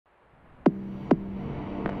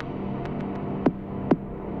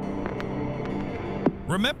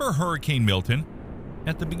Remember Hurricane Milton?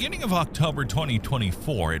 At the beginning of October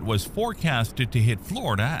 2024, it was forecasted to hit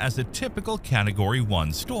Florida as a typical Category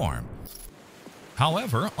 1 storm.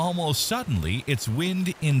 However, almost suddenly, its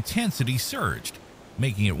wind intensity surged,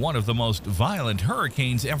 making it one of the most violent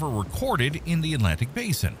hurricanes ever recorded in the Atlantic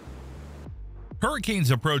Basin.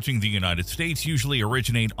 Hurricanes approaching the United States usually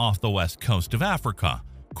originate off the west coast of Africa,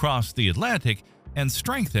 cross the Atlantic, and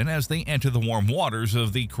strengthen as they enter the warm waters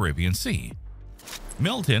of the Caribbean Sea.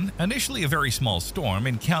 Milton, initially a very small storm,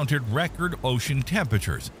 encountered record ocean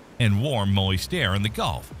temperatures and warm, moist air in the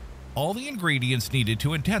Gulf, all the ingredients needed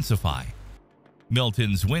to intensify.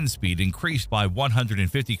 Milton's wind speed increased by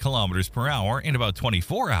 150 kilometers per hour in about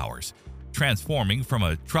 24 hours, transforming from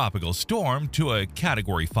a tropical storm to a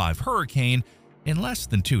Category 5 hurricane in less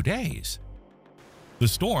than 2 days. The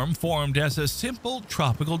storm formed as a simple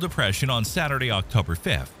tropical depression on Saturday, October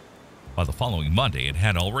 5th. By the following Monday, it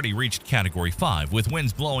had already reached Category 5 with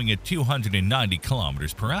winds blowing at 290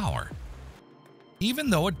 kilometers per hour. Even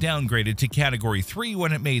though it downgraded to Category 3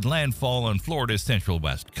 when it made landfall on Florida's central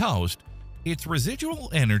west coast, its residual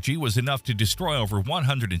energy was enough to destroy over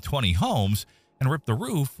 120 homes and rip the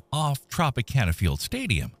roof off Tropicana Field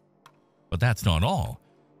Stadium. But that's not all.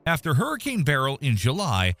 After Hurricane Beryl in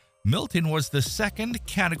July, Milton was the second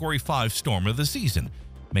Category 5 storm of the season,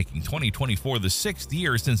 making 2024 the sixth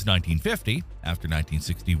year since 1950, after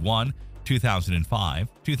 1961, 2005,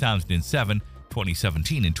 2007,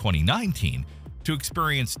 2017, and 2019, to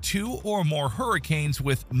experience 2 or more hurricanes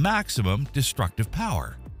with maximum destructive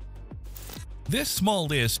power. This small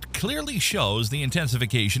list clearly shows the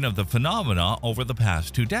intensification of the phenomena over the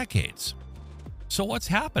past 2 decades. So what's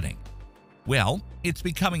happening? Well, it's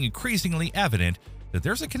becoming increasingly evident that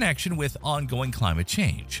there's a connection with ongoing climate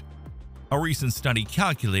change. A recent study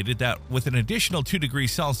calculated that with an additional 2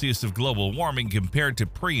 degrees Celsius of global warming compared to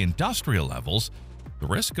pre-industrial levels, the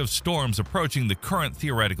risk of storms approaching the current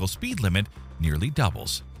theoretical speed limit nearly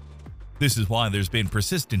doubles. This is why there's been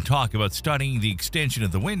persistent talk about studying the extension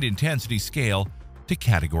of the wind intensity scale to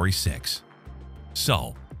Category 6.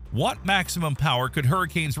 So, what maximum power could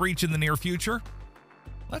hurricanes reach in the near future?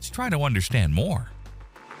 Let's try to understand more.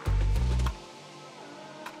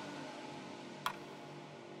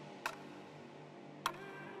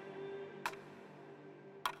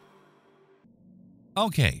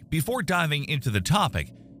 Okay, before diving into the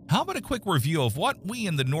topic, how about a quick review of what we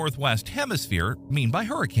in the Northwest Hemisphere mean by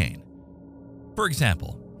hurricane? For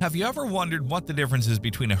example, have you ever wondered what the difference is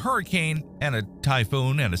between a hurricane and a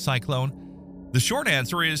typhoon and a cyclone? The short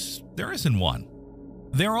answer is there isn't one.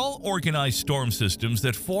 They're all organized storm systems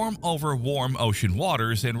that form over warm ocean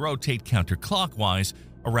waters and rotate counterclockwise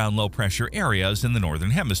around low-pressure areas in the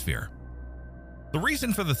Northern Hemisphere. The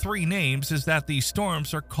reason for the 3 names is that these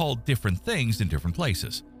storms are called different things in different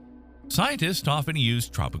places. Scientists often use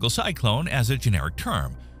tropical cyclone as a generic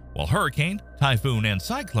term, while hurricane, typhoon, and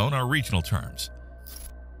cyclone are regional terms.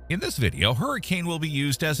 In this video, hurricane will be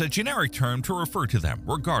used as a generic term to refer to them,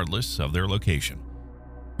 regardless of their location.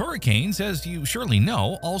 Hurricanes, as you surely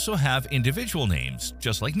know, also have individual names,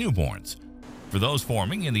 just like newborns. For those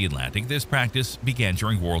forming in the Atlantic, this practice began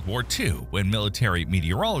during World War II, when military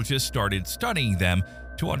meteorologists started studying them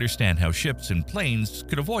to understand how ships and planes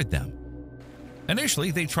could avoid them. Initially,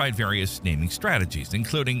 they tried various naming strategies,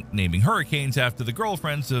 including naming hurricanes after the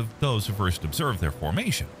girlfriends of those who first observed their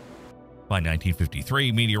formation. By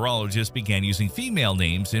 1953, meteorologists began using female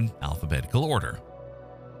names in alphabetical order.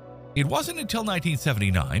 It wasn't until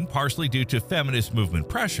 1979, partially due to feminist movement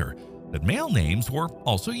pressure, that male names were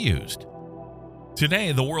also used.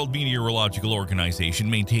 Today, the World Meteorological Organization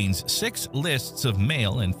maintains 6 lists of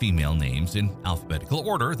male and female names in alphabetical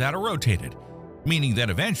order that are rotated, meaning that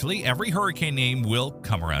eventually every hurricane name will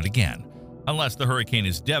come around again, unless the hurricane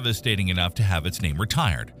is devastating enough to have its name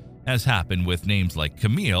retired, as happened with names like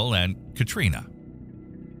Camille and Katrina.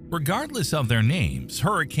 Regardless of their names,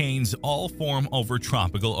 hurricanes all form over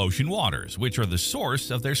tropical ocean waters, which are the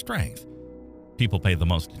source of their strength. People pay the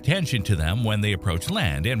most attention to them when they approach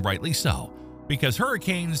land, and rightly so, because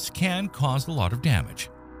hurricanes can cause a lot of damage.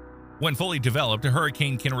 When fully developed, a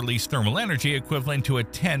hurricane can release thermal energy equivalent to a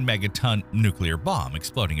 10-megaton nuclear bomb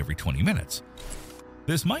exploding every 20 minutes.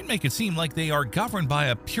 This might make it seem like they are governed by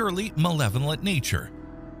a purely malevolent nature,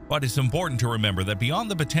 but it's important to remember that beyond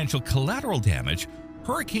the potential collateral damage,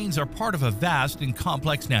 hurricanes are part of a vast and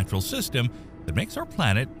complex natural system that makes our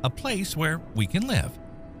planet a place where we can live.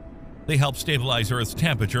 They help stabilize Earth's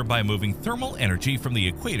temperature by moving thermal energy from the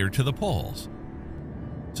equator to the poles.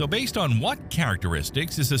 So based on what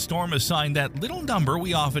characteristics is a storm assigned that little number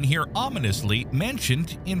we often hear ominously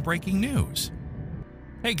mentioned in breaking news?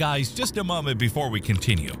 Hey guys, just a moment before we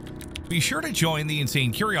continue. Be sure to join the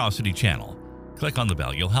Insane Curiosity channel. Click on the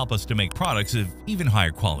bell, you'll help us to make products of even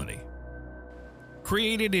higher quality.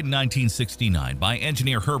 Created in 1969 by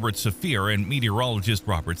engineer Herbert Saphir and meteorologist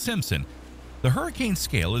Robert Simpson, the hurricane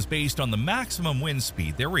scale is based on the maximum wind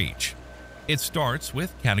speed they reach. It starts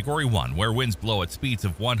with Category 1, where winds blow at speeds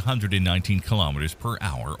of 119 kilometers per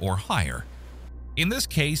hour or higher. In this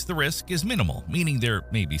case, the risk is minimal, meaning there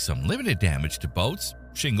may be some limited damage to boats,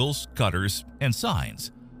 shingles, gutters, and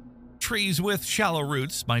signs. Trees with shallow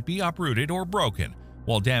roots might be uprooted or broken,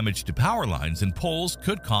 while damage to power lines and poles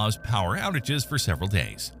could cause power outages for several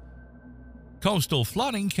days. Coastal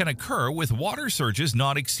flooding can occur with water surges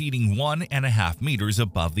not exceeding 1.5 meters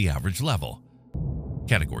above the average level.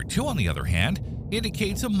 Category 2, on the other hand,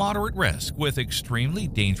 indicates a moderate risk with extremely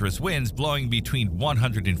dangerous winds blowing between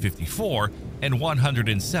 154 and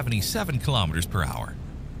 177 kilometers per hour.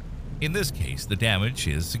 In this case, the damage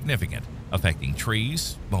is significant, affecting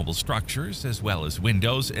trees, mobile structures, as well as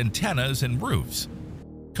windows, antennas, and roofs.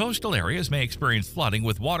 Coastal areas may experience flooding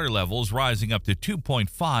with water levels rising up to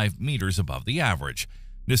 2.5 meters above the average,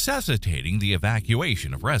 necessitating the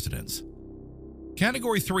evacuation of residents.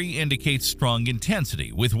 Category 3 indicates strong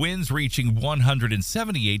intensity, with winds reaching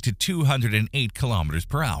 178 to 208 kilometers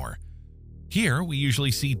per hour. Here, we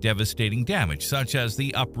usually see devastating damage such as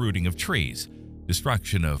the uprooting of trees,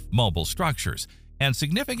 destruction of mobile structures, and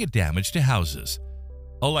significant damage to houses.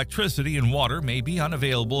 Electricity and water may be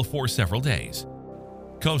unavailable for several days.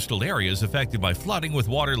 Coastal areas affected by flooding with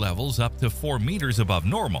water levels up to 4 meters above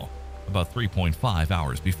normal, about 3.5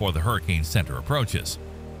 hours before the hurricane center approaches.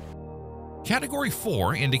 Category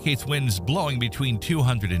 4 indicates winds blowing between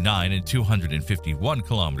 209 and 251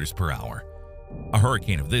 kilometers per hour. A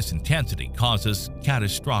hurricane of this intensity causes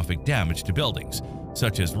catastrophic damage to buildings,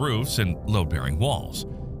 such as roofs and load-bearing walls,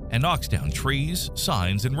 and knocks down trees,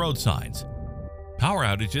 signs, and road signs. Power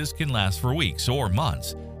outages can last for weeks or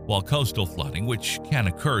months, while coastal flooding, which can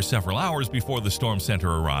occur several hours before the storm center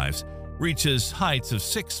arrives, reaches heights of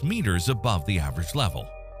 6 meters above the average level.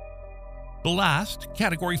 The last,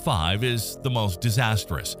 Category 5, is the most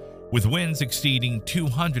disastrous, with winds exceeding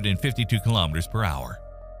 252 kilometers per hour.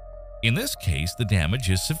 In this case, the damage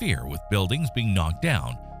is severe, with buildings being knocked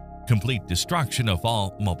down, complete destruction of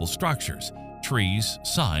all mobile structures, trees,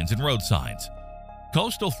 signs, and road signs.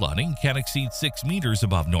 Coastal flooding can exceed 6 meters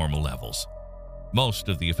above normal levels. Most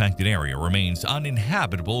of the affected area remains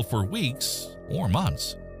uninhabitable for weeks or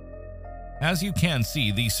months. As you can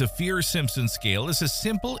see, the Saphir-Simpson scale is a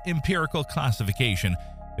simple empirical classification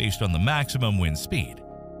based on the maximum wind speed.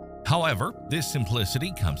 However, this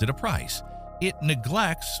simplicity comes at a price. It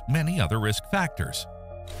neglects many other risk factors.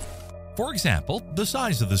 For example, the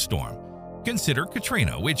size of the storm. Consider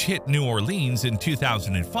Katrina, which hit New Orleans in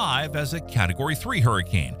 2005 as a Category 3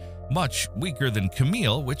 hurricane, much weaker than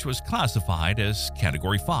Camille, which was classified as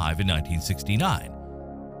Category 5 in 1969.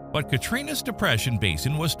 But Katrina's depression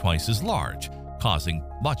basin was twice as large, causing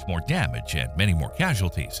much more damage and many more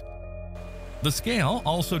casualties. The scale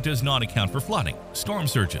also does not account for flooding, storm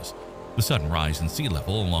surges, the sudden rise in sea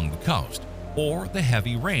level along the coast, or the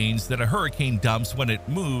heavy rains that a hurricane dumps when it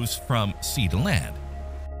moves from sea to land.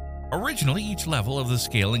 Originally, each level of the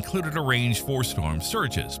scale included a range for storm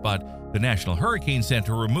surges, but the National Hurricane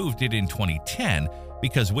Center removed it in 2010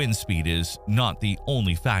 because wind speed is not the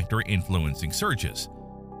only factor influencing surges.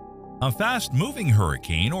 A fast-moving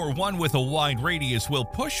hurricane, or one with a wide radius, will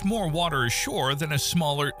push more water ashore than a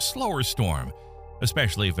smaller, slower storm,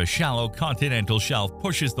 especially if a shallow continental shelf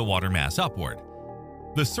pushes the water mass upward.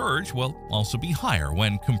 The surge will also be higher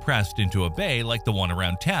when compressed into a bay like the one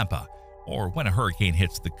around Tampa, or when a hurricane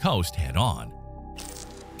hits the coast head-on.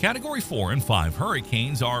 Category 4 and 5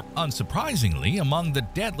 hurricanes are, unsurprisingly, among the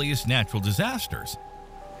deadliest natural disasters.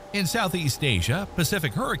 In Southeast Asia,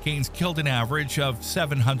 Pacific hurricanes killed an average of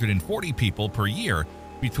 740 people per year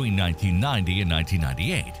between 1990 and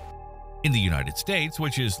 1998. In the United States,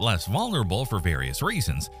 which is less vulnerable for various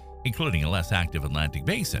reasons, including a less active Atlantic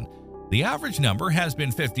basin, the average number has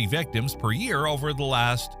been 50 victims per year over the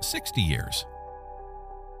last 60 years.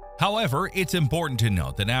 However, it's important to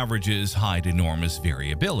note that averages hide enormous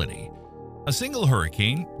variability. A single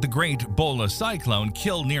hurricane, the Great Bola Cyclone,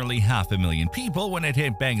 killed nearly 500,000 people when it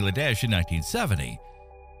hit Bangladesh in 1970.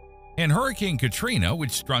 And Hurricane Katrina,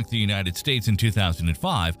 which struck the United States in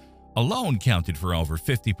 2005, alone counted for over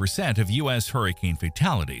 50% of U.S. hurricane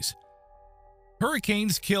fatalities.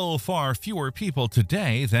 Hurricanes kill far fewer people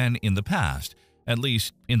today than in the past, at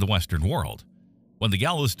least in the Western world. When the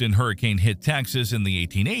Galveston hurricane hit Texas in the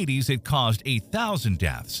 1880s, it caused 8,000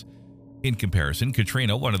 deaths. In comparison,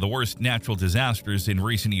 Katrina, one of the worst natural disasters in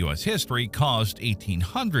recent U.S. history, caused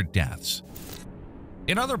 1,800 deaths.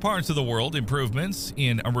 In other parts of the world, improvements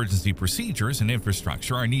in emergency procedures and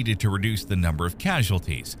infrastructure are needed to reduce the number of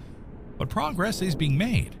casualties, but progress is being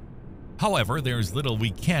made. However, there's little we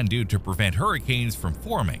can do to prevent hurricanes from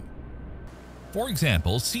forming. For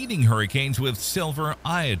example, seeding hurricanes with silver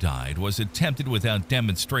iodide was attempted without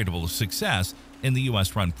demonstrable success in the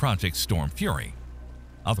US-run Project Storm Fury.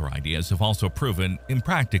 Other ideas have also proven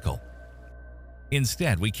impractical.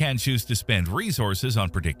 Instead, we can choose to spend resources on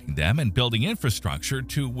predicting them and building infrastructure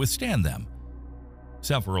to withstand them.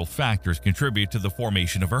 Several factors contribute to the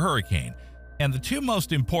formation of a hurricane, and the two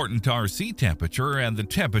most important are sea temperature and the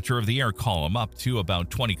temperature of the air column up to about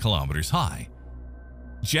 20 kilometers high.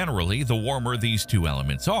 Generally, the warmer these two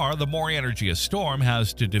elements are, the more energy a storm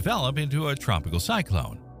has to develop into a tropical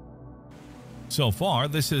cyclone. So far,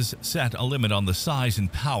 this has set a limit on the size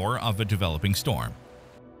and power of a developing storm.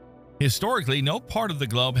 Historically, no part of the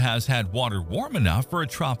globe has had water warm enough for a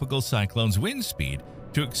tropical cyclone's wind speed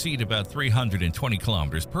to exceed about 320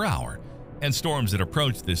 kilometers per hour, and storms that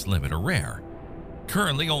approach this limit are rare.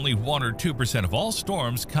 Currently, only 1 or 2% of all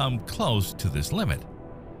storms come close to this limit.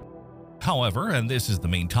 However, and this is the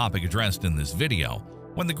main topic addressed in this video,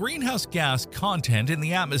 when the greenhouse gas content in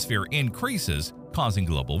the atmosphere increases, causing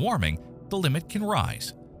global warming, the limit can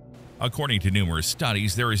rise. According to numerous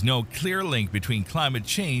studies, there is no clear link between climate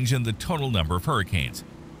change and the total number of hurricanes.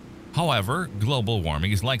 However, global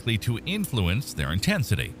warming is likely to influence their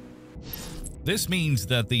intensity. This means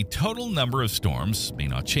that the total number of storms may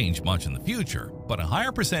not change much in the future, but a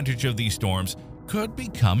higher percentage of these storms could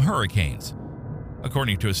become hurricanes.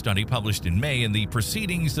 According to a study published in May in the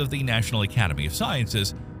Proceedings of the National Academy of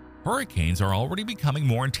Sciences, hurricanes are already becoming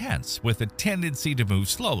more intense, with a tendency to move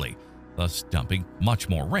slowly, thus dumping much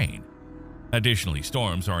more rain. Additionally,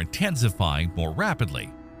 storms are intensifying more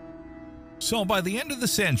rapidly. So by the end of the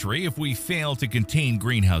century, if we fail to contain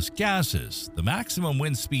greenhouse gases, the maximum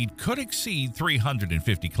wind speed could exceed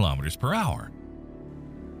 350 kilometers per hour.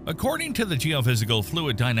 According to the Geophysical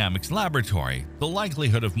Fluid Dynamics Laboratory, the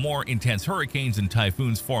likelihood of more intense hurricanes and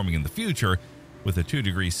typhoons forming in the future, with a 2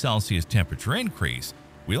 degrees Celsius temperature increase,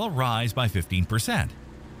 will rise by 15%.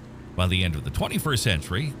 By the end of the 21st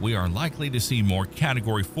century, we are likely to see more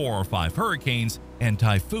Category 4 or 5 hurricanes and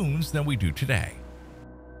typhoons than we do today.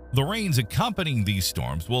 The rains accompanying these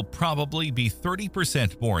storms will probably be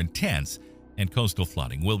 30% more intense, and coastal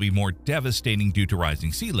flooding will be more devastating due to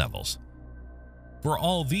rising sea levels. For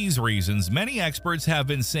all these reasons, many experts have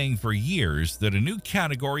been saying for years that a new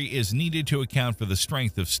category is needed to account for the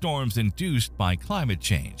strength of storms induced by climate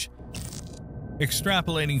change.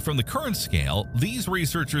 Extrapolating from the current scale, these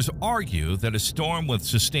researchers argue that a storm with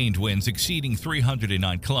sustained winds exceeding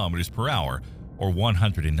 309 kilometers per hour or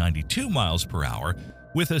 192 miles per hour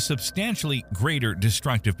with a substantially greater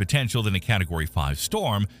destructive potential than a Category 5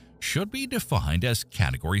 storm should be defined as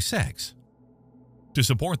Category 6. To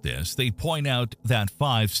support this, they point out that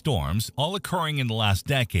 5 storms, all occurring in the last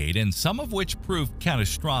decade and some of which proved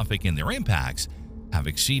catastrophic in their impacts, have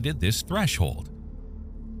exceeded this threshold.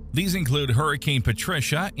 These include Hurricane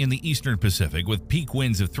Patricia in the eastern Pacific with peak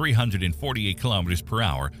winds of 348 kilometers per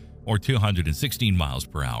hour or 216 miles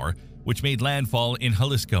per hour, which made landfall in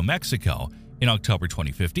Jalisco, Mexico in October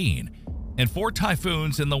 2015, and 4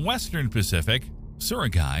 typhoons in the western Pacific,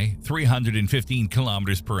 Surigay, 315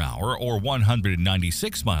 kilometers per hour or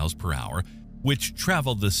 196 miles per hour, which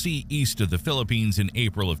traveled the sea east of the Philippines in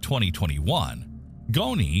April of 2021.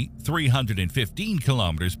 Goni, 315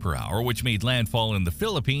 kilometers per hour, which made landfall in the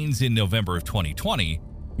Philippines in November of 2020.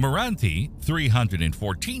 Moranti,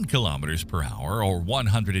 314 kilometers per hour or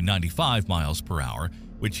 195 miles per hour,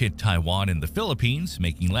 which hit Taiwan and the Philippines,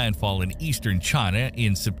 making landfall in eastern China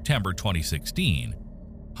in September 2016.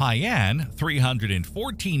 Haiyan,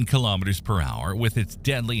 314 kilometers per hour, with its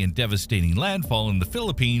deadly and devastating landfall in the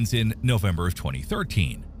Philippines in November of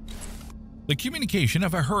 2013. The communication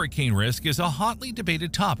of a hurricane risk is a hotly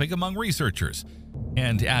debated topic among researchers,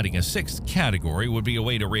 and adding a 6th category would be a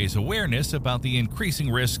way to raise awareness about the increasing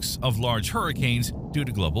risks of large hurricanes due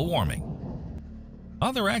to global warming.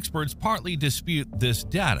 Other experts partly dispute this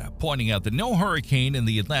data, pointing out that no hurricane in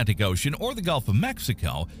the Atlantic Ocean or the Gulf of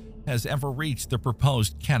Mexico has ever reached the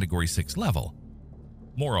proposed Category 6 level.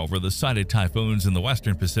 Moreover, the cited typhoons in the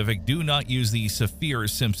western Pacific do not use the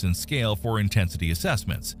Saffir-Simpson scale for intensity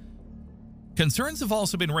assessments. Concerns have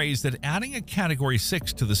also been raised that adding a Category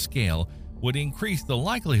 6 to the scale would increase the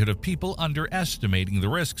likelihood of people underestimating the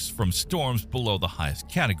risks from storms below the highest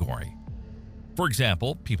category. For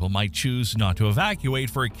example, people might choose not to evacuate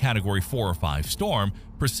for a Category 4 or 5 storm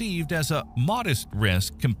perceived as a modest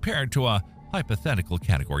risk compared to a hypothetical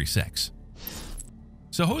Category 6.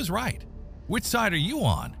 So who is right? Which side are you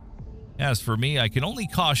on? As for me, I can only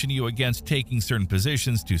caution you against taking certain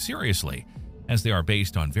positions too seriously, as they are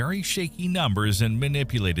based on very shaky numbers and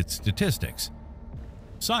manipulated statistics.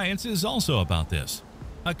 Science is also about this,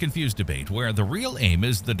 a confused debate where the real aim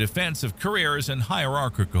is the defense of careers and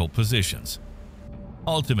hierarchical positions.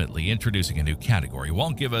 Ultimately, introducing a new category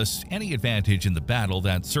won't give us any advantage in the battle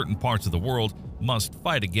that certain parts of the world must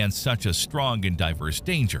fight against such a strong and diverse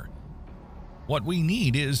danger. What we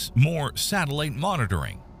need is more satellite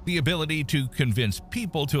monitoring, the ability to convince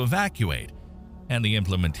people to evacuate, and the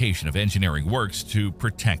implementation of engineering works to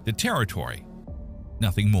protect the territory.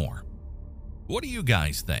 Nothing more. What do you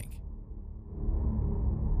guys think?